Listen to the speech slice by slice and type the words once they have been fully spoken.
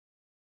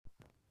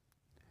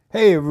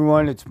Hey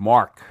everyone, it's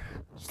Mark.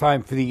 It's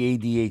time for the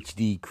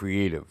ADHD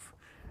Creative.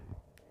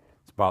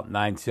 It's about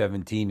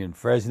 9:17 in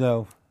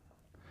Fresno.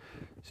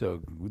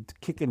 So we're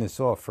kicking this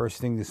off first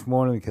thing this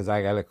morning because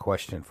I got a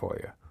question for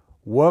you.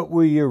 What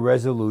were your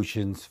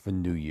resolutions for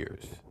New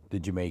Year's?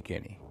 Did you make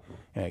any?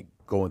 Like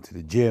going to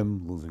the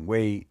gym, losing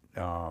weight,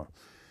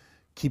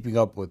 keeping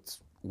up with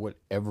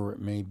whatever it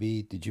may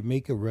be. Did you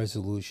make a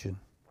resolution?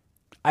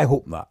 I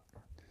hope not.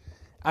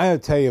 I'm going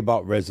to tell you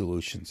about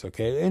resolutions,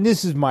 okay? And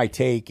this is my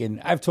take, and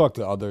I've talked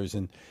to others,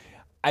 and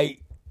I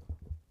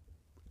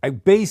I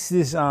base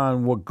this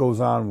on what goes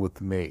on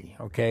with me,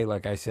 okay?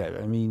 Like I said,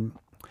 I mean,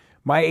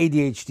 my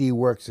ADHD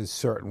works a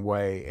certain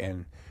way,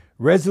 and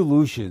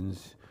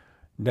resolutions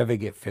never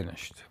get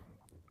finished.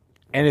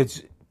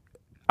 And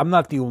I'm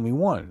not the only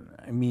one.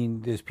 I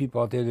mean, there's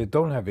people out there that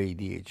don't have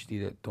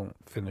ADHD that don't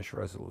finish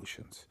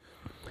resolutions.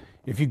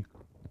 If you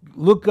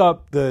look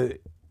up the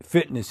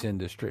fitness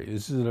industry,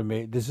 this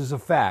is a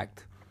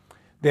fact.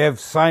 They have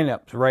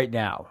signups right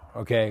now,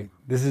 okay?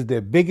 This is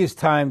their biggest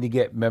time to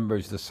get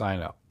members to sign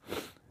up.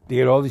 They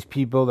get all these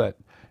people that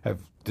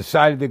have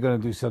decided they're going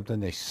to do something.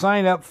 They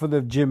sign up for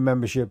the gym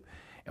membership,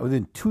 and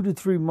within 2 to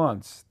 3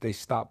 months, they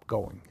stop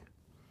going.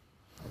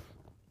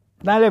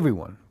 Not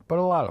everyone, but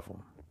a lot of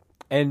them.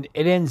 And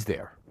it ends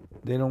there.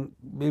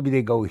 Maybe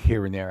they go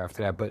here and there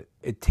after that, but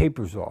it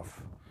tapers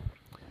off.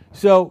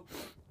 So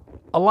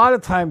a lot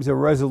of times a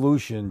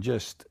resolution,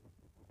 just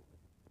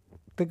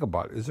think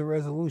about it, is a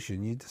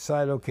resolution. You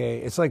decide, okay,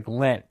 it's like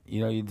Lent.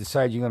 You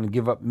decide you're going to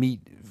give up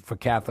meat for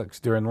Catholics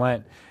during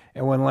Lent.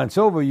 And when Lent's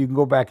over, you can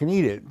go back and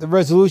eat it. The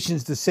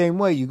resolution's the same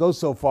way. You go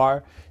so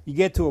far, you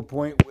get to a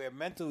point where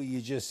mentally you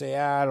just say,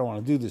 I don't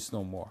want to do this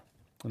no more.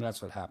 And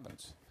that's what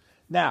happens.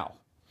 Now,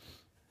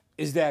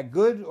 is that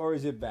good or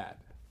is it bad?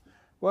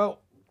 Well,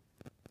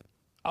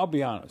 I'll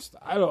be honest.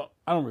 I don't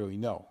really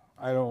know.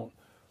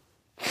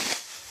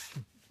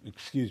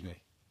 Excuse me.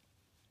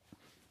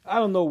 I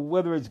don't know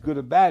whether it's good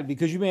or bad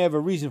because you may have a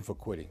reason for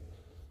quitting.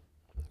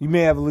 You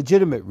may have a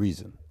legitimate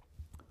reason.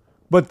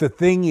 But the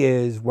thing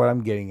is, what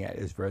I'm getting at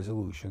is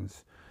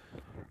resolutions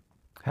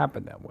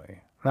happen that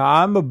way. Now,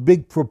 I'm a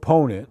big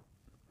proponent,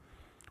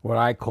 what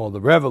I call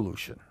the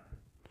revolution,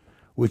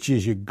 which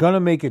is you're going to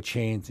make a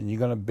change and you're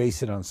going to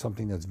base it on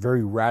something that's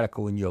very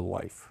radical in your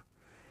life.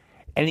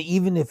 And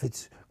even if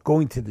it's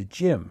going to the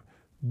gym,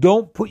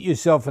 don't put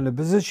yourself in a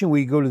position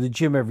where you go to the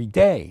gym every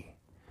day.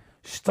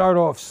 Start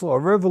off slow. A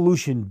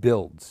revolution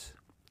builds.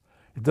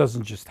 It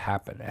doesn't just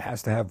happen. It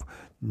has to have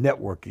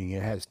networking.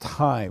 It has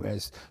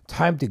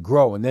time to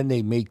grow, and then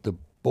they make the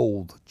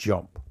bold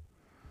jump.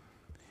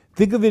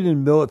 Think of it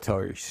in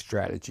military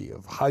strategy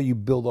of how you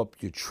build up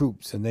your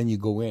troops and then you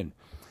go in.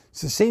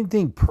 It's the same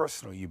thing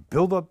personal. You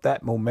build up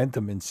that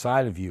momentum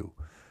inside of you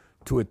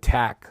to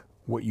attack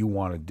what you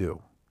want to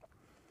do.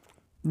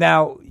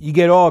 Now, you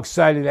get all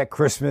excited at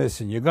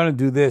Christmas and you're going to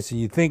do this and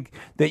you think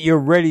that you're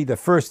ready the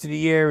first of the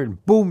year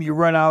and boom, you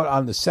run out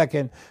on the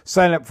second,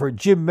 sign up for a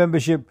gym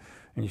membership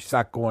and you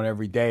start going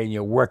every day and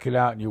you're working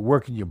out and you're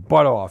working your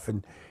butt off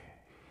and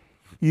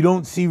you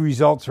don't see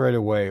results right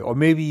away. Or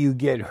maybe you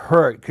get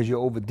hurt because you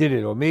overdid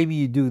it. Or maybe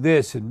you do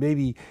this and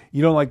maybe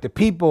you don't like the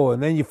people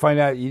and then you find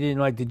out you didn't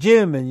like the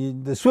gym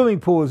and the swimming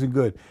pool isn't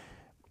good.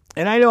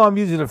 And I know I'm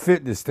using a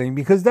fitness thing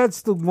because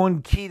that's the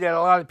one key that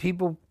a lot of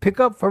people pick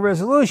up for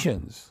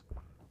resolutions.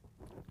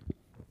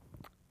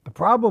 The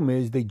problem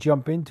is they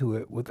jump into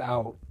it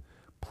without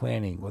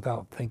planning,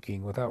 without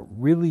thinking, without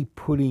really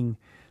putting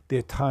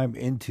their time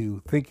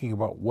into thinking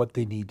about what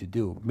they need to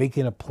do,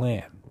 making a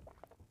plan.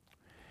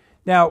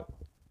 Now,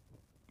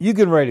 you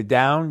can write it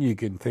down, you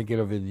can think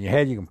of it in your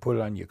head, you can put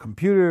it on your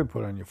computer,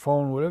 put it on your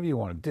phone, whatever you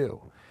want to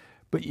do.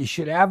 But you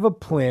should have a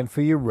plan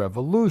for your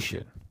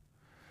revolution.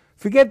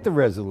 Forget the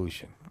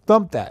resolution.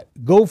 Dump that.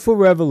 Go for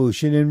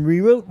revolution and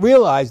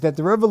realize that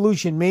the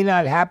revolution may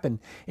not happen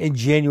in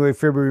January,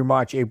 February,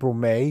 March, April,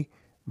 May. It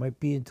might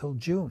be until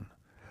June.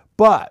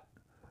 But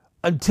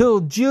until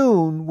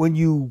June, when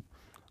you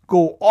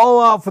go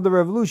all out for the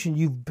revolution,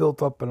 you've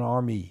built up an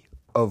army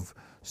of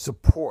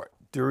support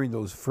during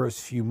those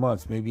first few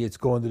months. Maybe it's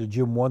going to the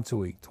gym once a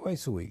week,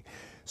 twice a week,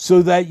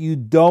 so that you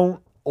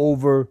don't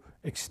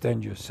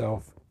overextend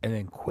yourself and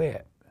then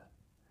quit.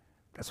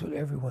 That's what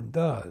everyone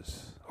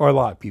does. Or a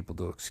lot of people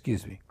do,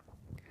 excuse me.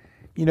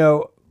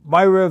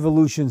 My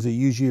revolutions are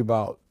usually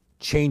about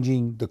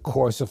changing the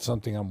course of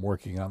something I'm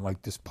working on,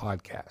 like this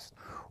podcast,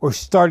 or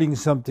starting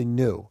something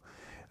new.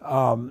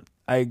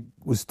 I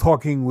was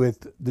talking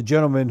with the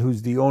gentleman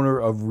who's the owner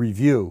of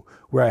Review,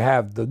 where I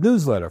have the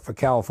newsletter for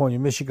California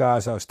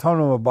Michigas. I was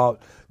telling him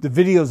about the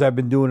videos I've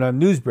been doing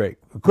on Newsbreak,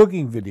 the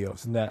cooking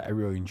videos, and that I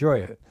really enjoy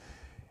it.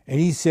 And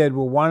he said,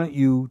 well, why don't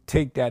you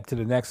take that to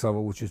the next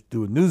level, which is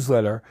do a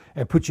newsletter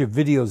and put your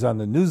videos on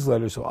the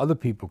newsletter so other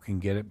people can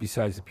get it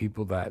besides the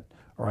people that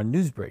are on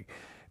Newsbreak.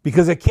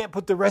 Because I can't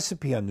put the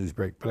recipe on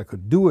Newsbreak, but I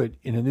could do it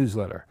in a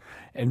newsletter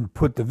and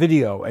put the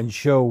video and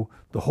show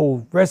the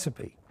whole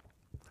recipe.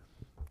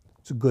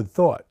 It's a good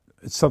thought.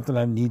 It's something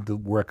I need to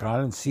work on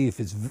and see if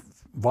it's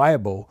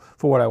viable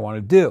for what I want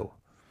to do.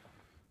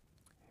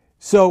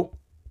 So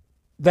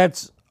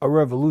that's a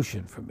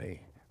revolution for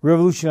me.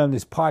 Revolution on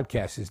this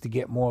podcast is to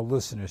get more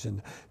listeners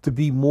and to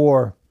be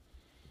more,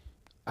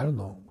 I don't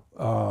know,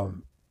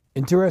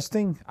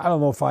 interesting. I don't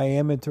know if I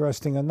am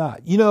interesting or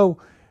not. You know,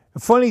 the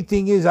funny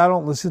thing is I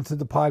don't listen to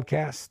the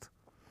podcast.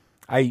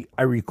 I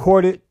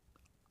record it,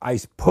 I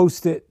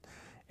post it,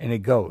 and it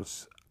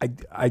goes.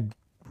 I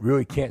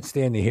really can't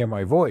stand to hear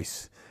my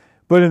voice.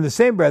 But in the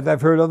same breath,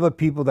 I've heard other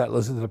people that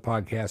listen to the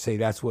podcast say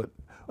that's what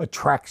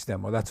attracts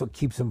them or that's what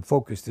keeps them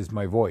focused is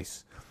my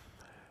voice.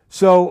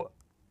 So,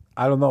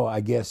 I don't know, I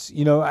guess,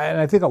 you know, and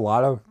I think a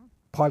lot of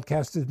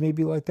podcasters may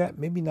be like that,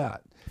 maybe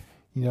not.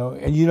 You know,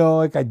 and you know,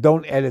 like I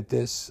don't edit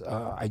this.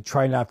 I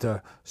try not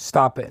to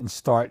stop it and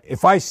start.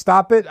 If I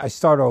stop it, I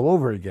start all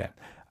over again.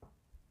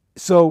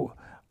 So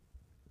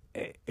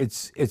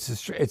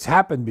it's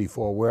happened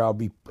before where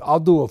I'll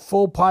do a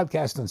full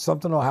podcast and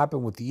something will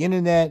happen with the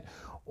internet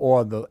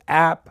or the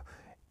app,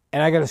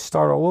 and I got to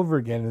start all over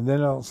again. And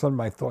then all of a sudden,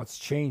 my thoughts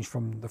change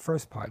from the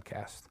first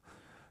podcast.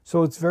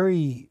 So it's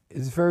very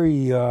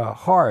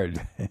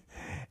hard,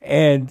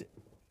 and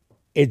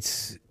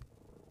it's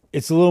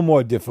a little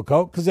more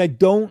difficult because I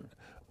don't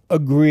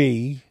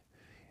agree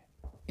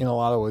in a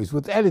lot of ways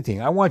with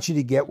editing. I want you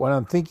to get what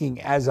I'm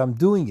thinking as I'm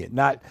doing it,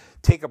 not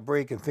take a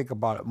break and think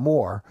about it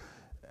more.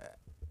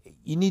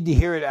 You need to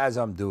hear it as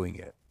I'm doing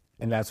it,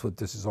 and that's what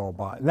this is all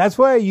about. And that's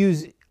why I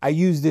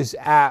use this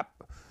app.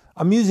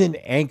 I'm using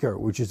Anchor,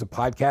 which is a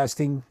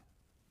podcasting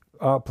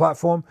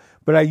platform,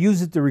 but I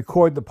use it to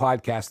record the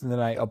podcast and then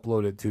I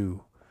upload it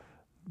to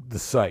the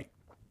site,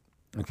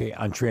 okay,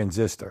 on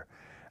Transistor.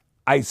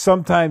 I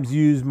sometimes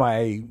use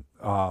my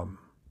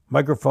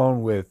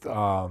microphone with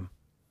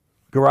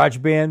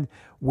GarageBand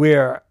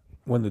where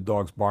when the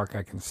dogs bark,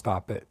 I can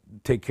stop it,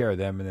 take care of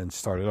them, and then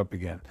start it up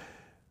again.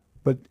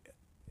 But,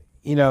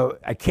 you know,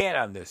 I can't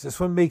on this. This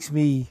one makes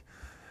me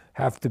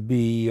have to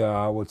be,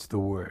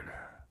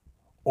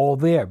 all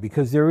there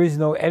because there is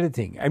no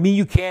editing. I mean,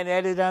 you can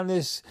edit on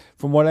this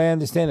from what I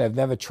understand. I've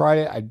never tried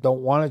it. I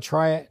don't want to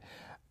try it.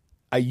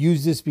 I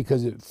use this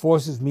because it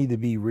forces me to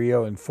be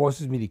real and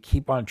forces me to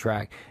keep on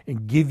track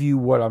and give you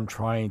what I'm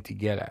trying to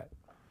get at,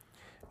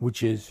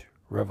 which is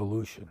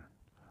revolution,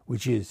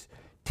 which is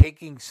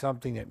taking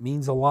something that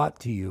means a lot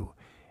to you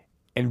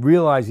and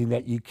realizing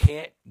that you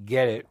can't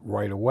get it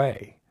right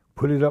away.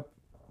 Put it up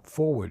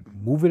forward,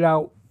 move it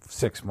out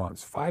 6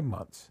 months, 5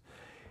 months.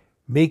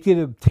 Make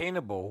it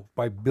obtainable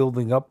by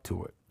building up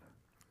to it.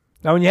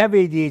 Now, when you have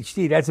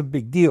ADHD, that's a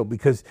big deal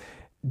because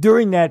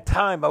during that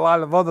time, a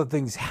lot of other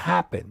things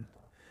happen.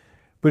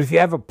 But if you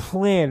have a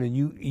plan and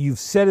you've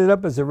set it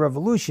up as a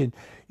revolution,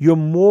 you're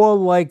more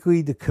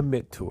likely to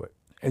commit to it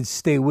and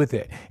stay with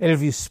it. And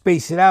if you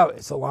space it out,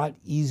 it's a lot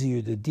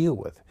easier to deal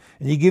with.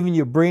 And you're giving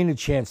your brain a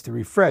chance to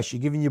refresh.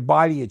 You're giving your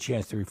body a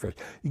chance to refresh.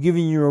 You're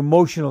giving your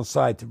emotional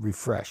side to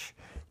refresh.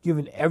 You're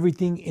giving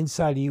everything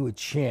inside of you a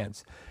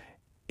chance.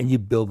 And you're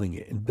building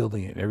it and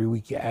building it. And every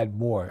week you add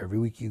more. Every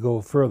week you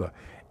go further.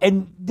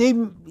 And they,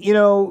 you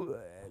know,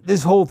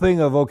 this whole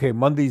thing of, okay,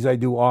 Mondays I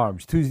do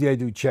arms. Tuesday I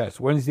do chest.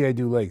 Wednesday I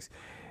do legs.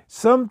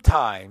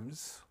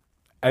 Sometimes,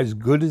 as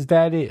good as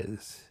that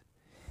is,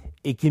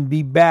 it can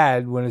be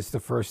bad when it's the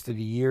first of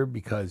the year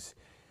because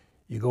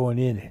you're going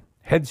in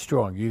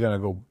headstrong. You're going to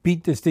go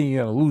beat this thing.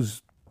 You're going to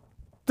lose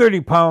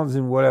 30 pounds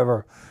and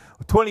whatever,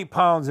 20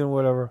 pounds and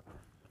whatever.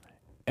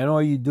 And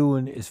all you're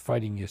doing is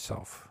fighting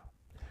yourself.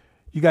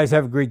 You guys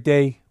have a great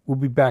day. We'll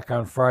be back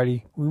on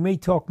Friday. We may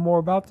talk more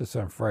about this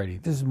on Friday.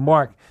 This is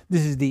Mark.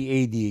 This is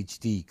the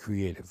ADHD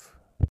Creative.